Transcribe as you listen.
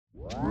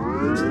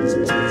Hey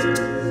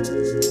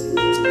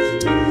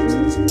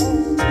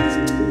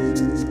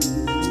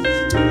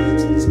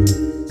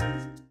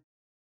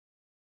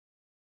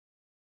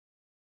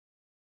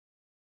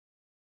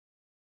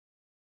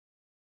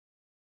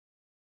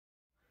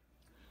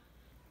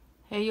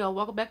y'all,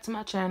 welcome back to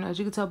my channel. As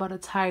you can tell by the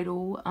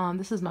title,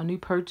 this is my new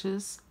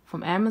purchase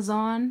from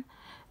Amazon.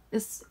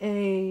 It's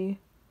a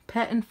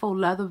patent faux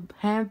leather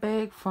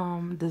handbag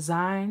from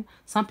Design.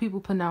 Some people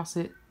pronounce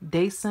it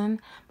Dasein,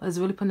 but it's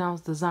really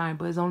pronounced Design,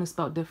 but it's only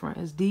spelled different.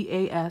 It's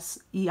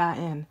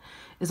D-A-S-E-I-N.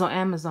 It's on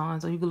Amazon,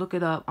 so you can look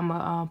it up. I'm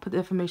gonna put the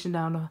information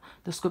down in the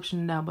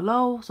description down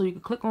below, so you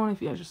can click on it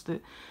if you're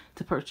interested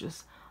to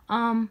purchase.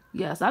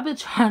 Yes, I've been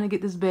trying to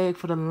get this bag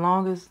for the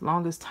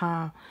longest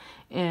time,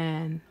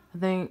 and I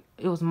think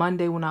it was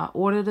Monday when I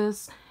ordered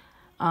this.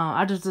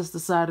 I just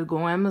decided to go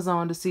on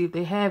Amazon to see if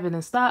they have it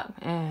in stock,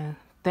 and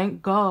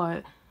thank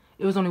God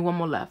it was only one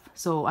more left.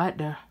 So I had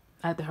to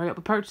hurry up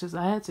and purchase.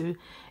 I had to,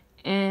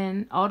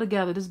 and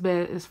altogether this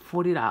bag is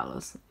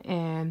 $40,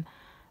 and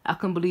I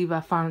couldn't believe I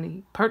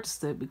finally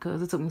purchased it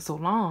because it took me so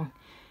long.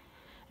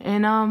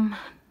 And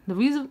the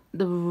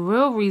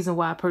real reason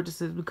why I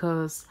purchased it is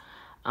because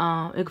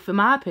it could fit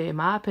my iPad.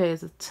 My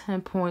iPad is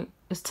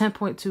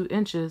 10.2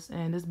 inches,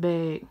 and this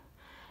bag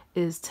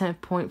is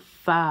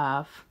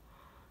 10.5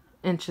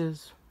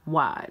 inches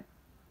wide.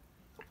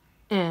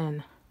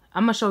 And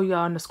I'm gonna show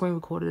y'all in the screen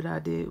recorder that I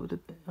did with the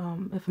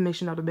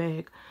information of the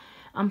bag.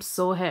 I'm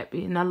so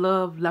happy, and I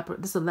love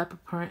leopard. This is a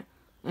leopard print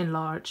in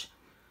large.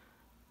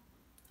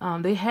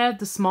 They had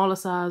the smaller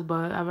size,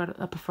 but I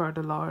prefer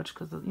the large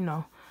because, you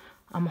know,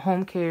 I'm a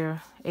home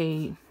care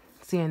aide,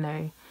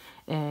 CNA,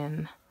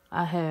 and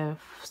I have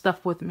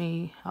stuff with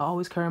me. I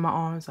always carry my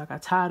arms. I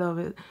got tired of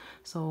it,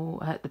 so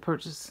I had to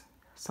purchase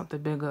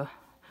something bigger.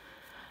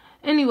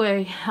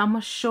 Anyway, I'm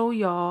gonna show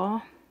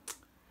y'all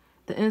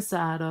the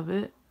inside of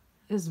it.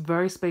 It's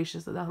very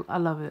spacious. I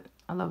love it.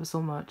 I love it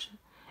so much,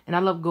 and I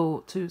love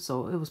gold too,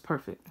 so it was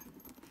perfect.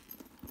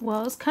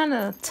 Well, it's kind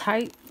of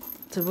tight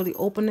to really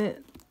open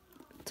it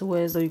to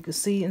where as though you can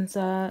see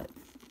inside,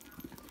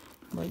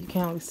 but you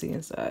can't really see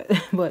inside.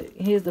 But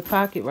here's the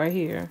pocket right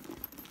here.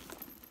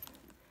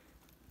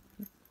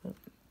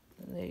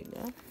 There you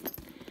go.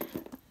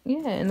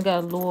 Yeah, and it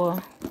got a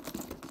little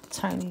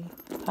tiny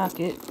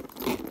pocket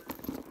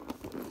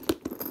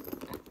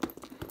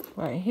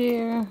right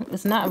here.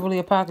 It's not really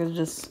a pocket, it's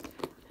just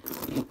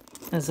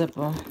a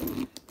zipper.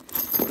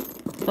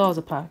 It's always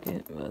a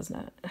pocket, but it's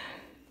not.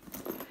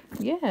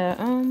 Yeah,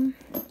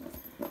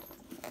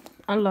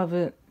 I love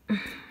it.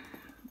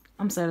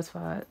 I'm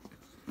satisfied.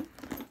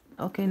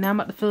 Okay, now I'm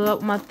about to fill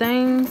up my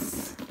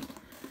things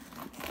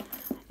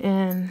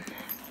and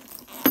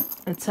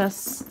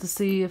test to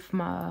see if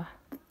my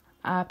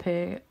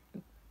iPad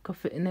could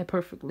fit in there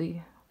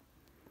perfectly.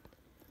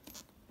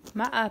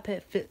 My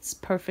iPad fits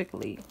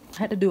perfectly. I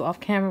had to do it off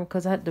camera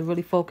because I had to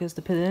really focus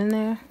to put it in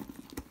there.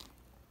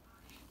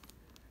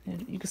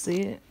 And you can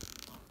see it.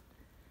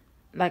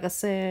 Like I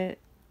said,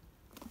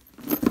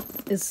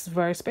 it's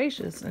very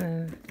spacious,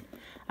 and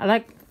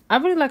I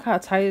really like how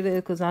tight it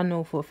is because I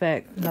know for a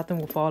fact nothing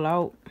will fall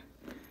out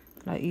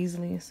like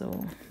easily.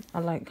 So I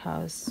like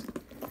how it's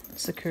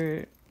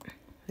secured.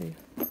 See,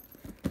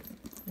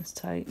 it's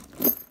tight.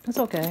 It's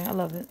okay. I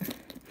love it.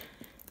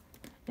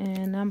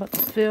 And I'm about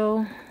to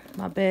fill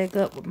my bag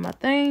up with my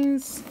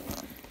things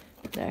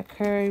that I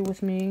carry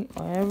with me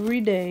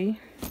every day.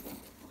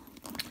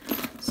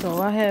 So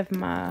I have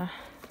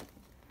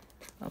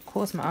of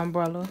course, my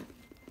umbrella.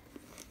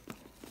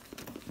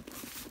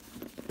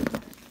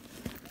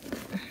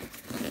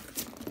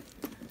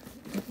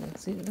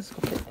 Let's see, let's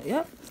go fit.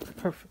 Yep,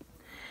 perfect.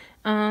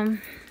 My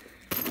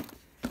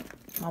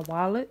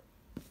wallet,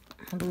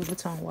 my Louis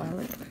Vuitton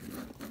wallet.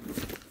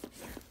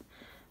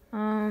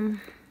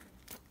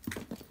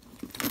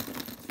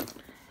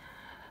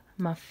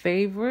 My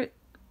favorite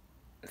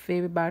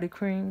body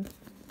cream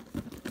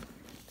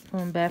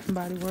from Bath and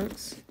Body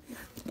Works.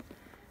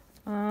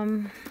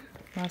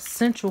 My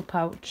central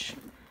pouch.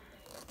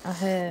 I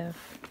have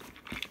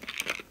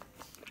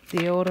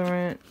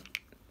deodorant,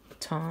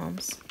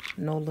 Tom's,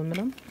 no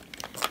limit.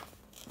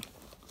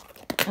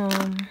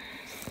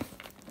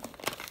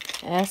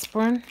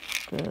 Aspirin,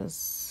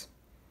 because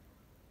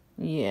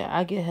yeah,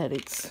 I get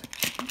headaches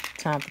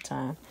time to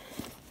time.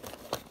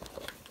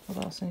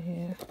 What else in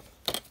here?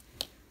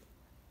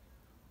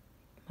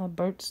 My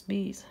Burt's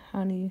Bees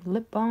honey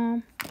lip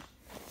balm.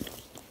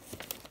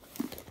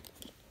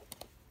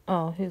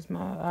 Oh, here's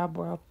my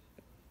eyebrow.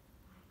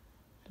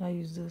 I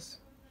use this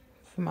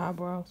for my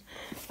eyebrows.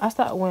 I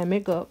started wearing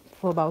makeup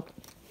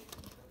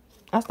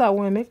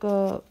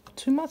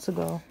 2 months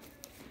ago.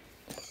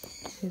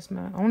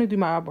 I only do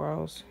my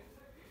eyebrows.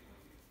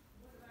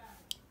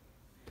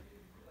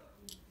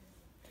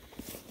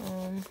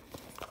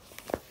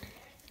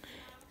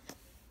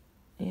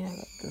 Yeah, I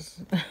got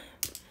this.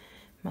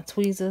 My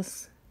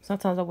tweezers.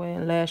 Sometimes I wear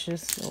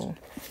lashes, so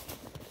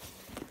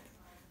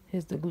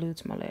here's the glue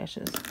to my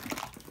lashes.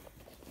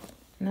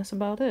 And that's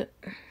about it.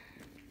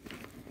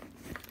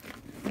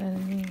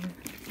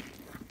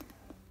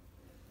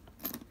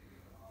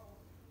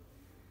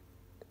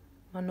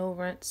 my no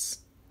rinse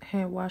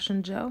hand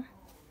washing gel.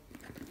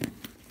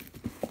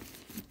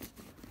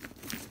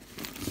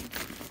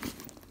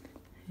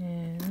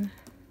 And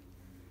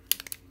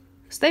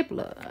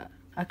stapler.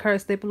 I carry a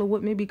stapler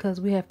with me because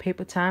we have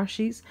paper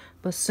timesheets,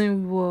 but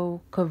soon we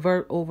will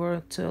convert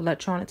over to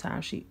electronic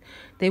timesheet.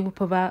 They will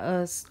provide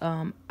us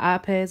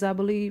iPads, I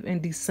believe,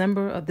 in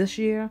December of this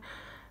year,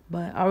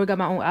 but I already got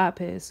my own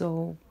iPad,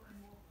 so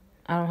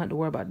I don't have to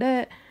worry about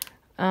that.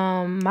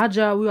 My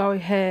job, we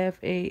already have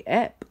a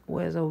app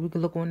where so we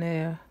can look on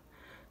there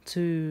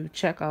to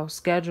check our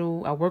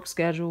schedule, our work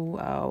schedule,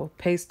 our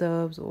pay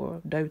stubs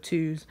or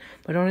W-2s.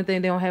 But the only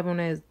thing they don't have on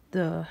there is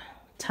the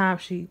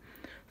timesheet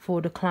for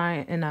the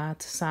client and I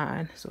to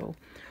sign. So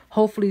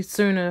hopefully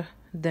sooner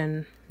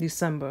than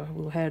December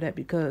we'll have that,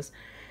 because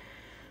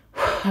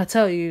I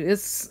tell you,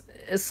 it's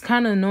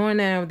kind of annoying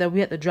now that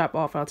we have to drop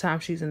off our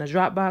timesheets in the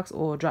Dropbox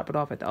or drop it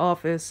off at the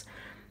office,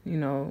 you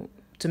know,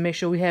 to make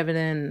sure we have it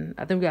in.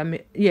 I think we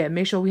got,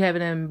 make sure we have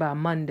it in by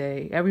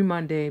Monday, every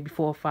Monday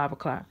before 5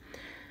 o'clock.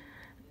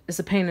 It's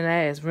a pain in the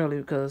ass, really,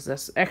 because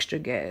that's extra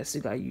gas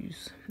you got to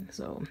use.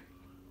 So,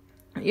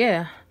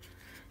 yeah,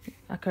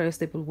 I carry a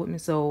stapler with me.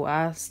 So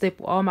I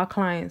staple all my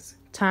clients'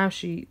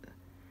 timesheet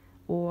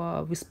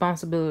or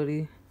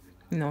responsibility,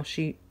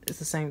 sheet. It's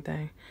the same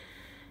thing.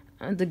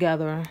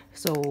 Together,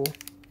 so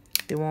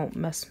they won't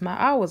mess my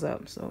hours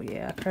up. So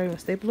yeah, I carry a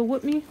stapler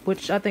with me,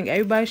 which I think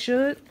everybody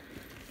should.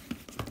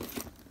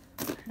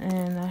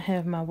 And I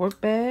have my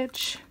work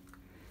badge.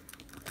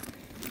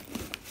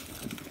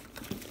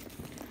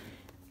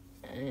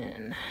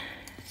 And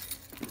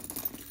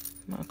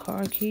my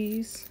car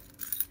keys.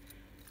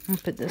 I'm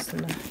gonna put this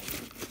in the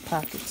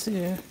pocket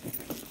too.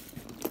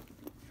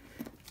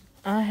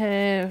 I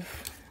have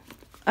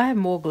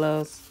more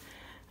gloves.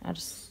 I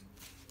just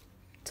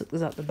took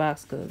this out the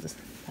box because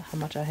how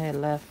much I had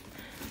left.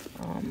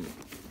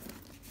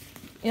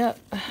 Yep,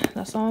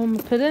 that's all I'm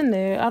gonna put in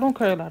there. I don't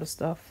carry a lot of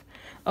stuff.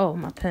 Oh,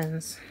 my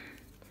pens.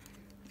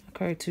 I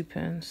carry 2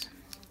 pens.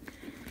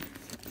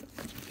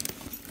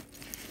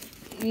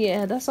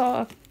 Yeah, that's all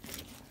I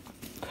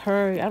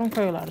carry. I don't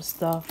carry a lot of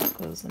stuff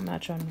because I'm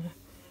not trying to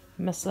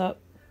mess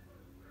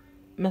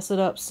it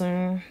up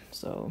soon.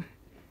 So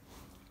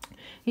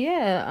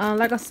yeah,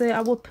 like I said,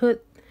 I will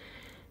put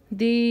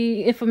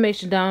the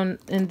information down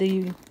in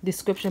the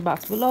description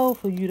box below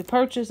for you to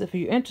purchase if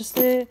you're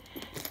interested.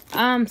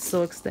 I'm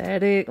so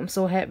ecstatic. I'm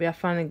so happy I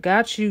finally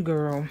got you,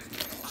 girl.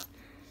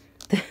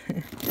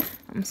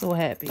 I'm so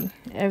happy.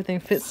 Everything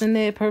fits in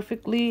there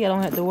perfectly. I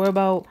don't have to worry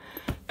about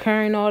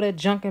carrying all that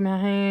junk in my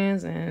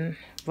hands and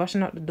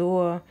rushing out the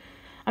door.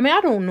 I mean,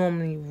 I don't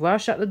normally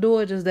rush out the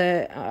door, just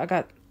that I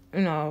got,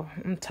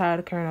 I'm tired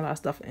of carrying a lot of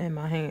stuff in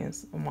my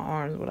hands, on my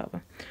arms,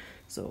 whatever.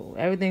 So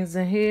everything's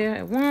in here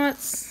at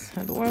once.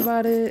 I don't have to worry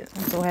about it.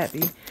 I'm so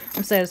happy.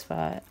 I'm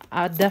satisfied.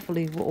 I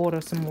definitely will order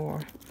some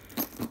more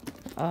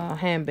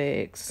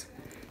handbags.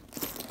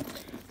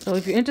 So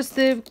if you're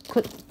interested,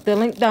 click the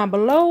link down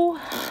below.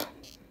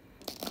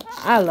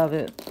 I love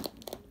it.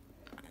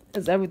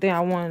 It's everything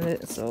I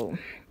wanted. So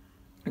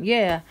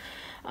yeah,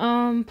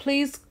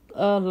 please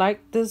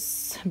like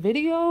this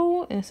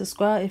video and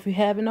subscribe if you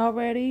haven't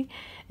already,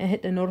 and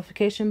hit the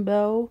notification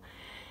bell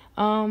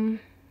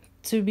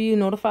to be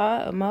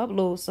notified of my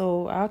upload.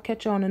 So I'll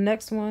catch you on the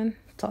next one.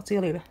 Talk to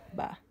you later.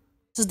 Bye.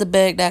 This is the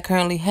bag that I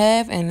currently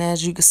have, and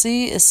as you can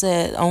see, it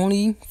said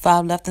only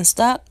 5 left in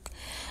stock.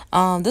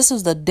 This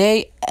was the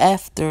day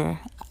after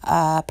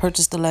I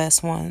purchased the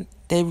last one.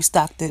 They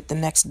restocked it the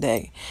next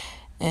day,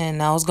 and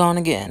now it's gone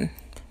again.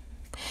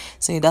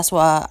 See, that's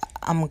why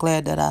I'm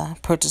glad that I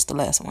purchased the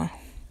last one.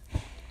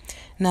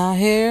 Now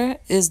here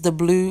is the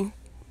blue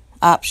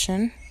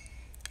option.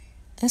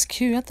 It's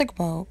cute. I think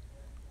about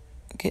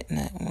getting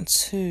that one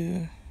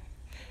too.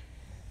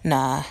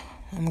 Nah,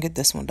 I'm gonna get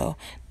this one though.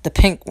 The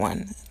pink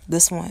one.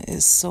 This one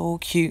is so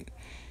cute.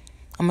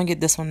 I'm gonna get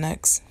this one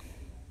next.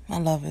 I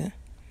love it.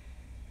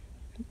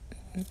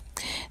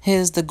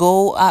 Here's the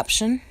gold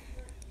option.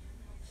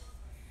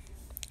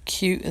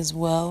 Cute as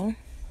well.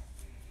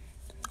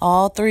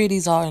 All 3 of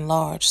these are in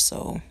large,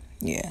 so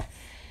yeah.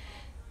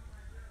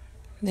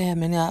 They have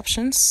many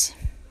options.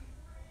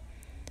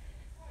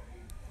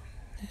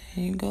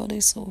 There you go.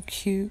 They're so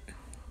cute.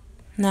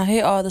 Now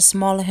here are the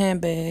smaller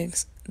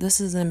handbags.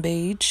 This is in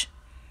beige.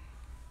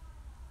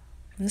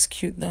 It's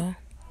cute though.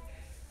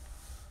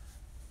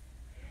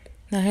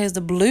 Now here's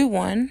the blue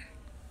one.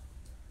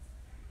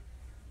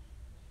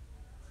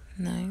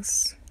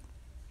 Nice.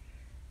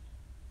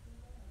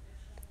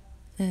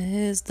 And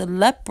here's the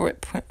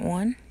leopard print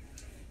one.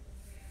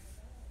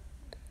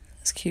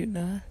 It's cute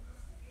though.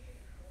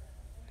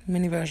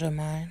 Mini version of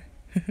mine.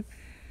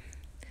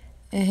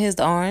 And here's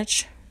the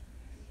orange.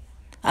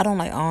 I don't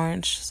like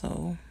orange,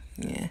 so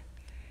yeah.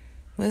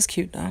 But it's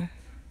cute though.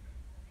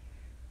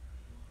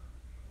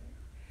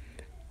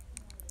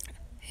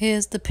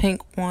 Here's the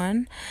pink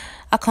one.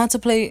 I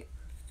contemplate,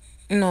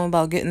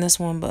 about getting this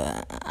one,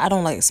 but I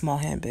don't like small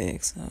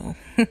handbags, so.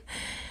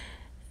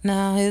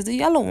 Now here's the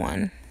yellow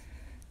one.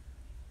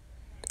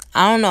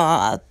 I don't know.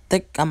 I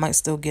think I might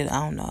still get it. I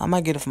don't know. I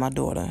might get it for my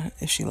daughter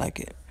if she like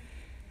it.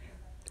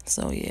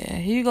 So yeah,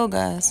 here you go,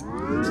 guys.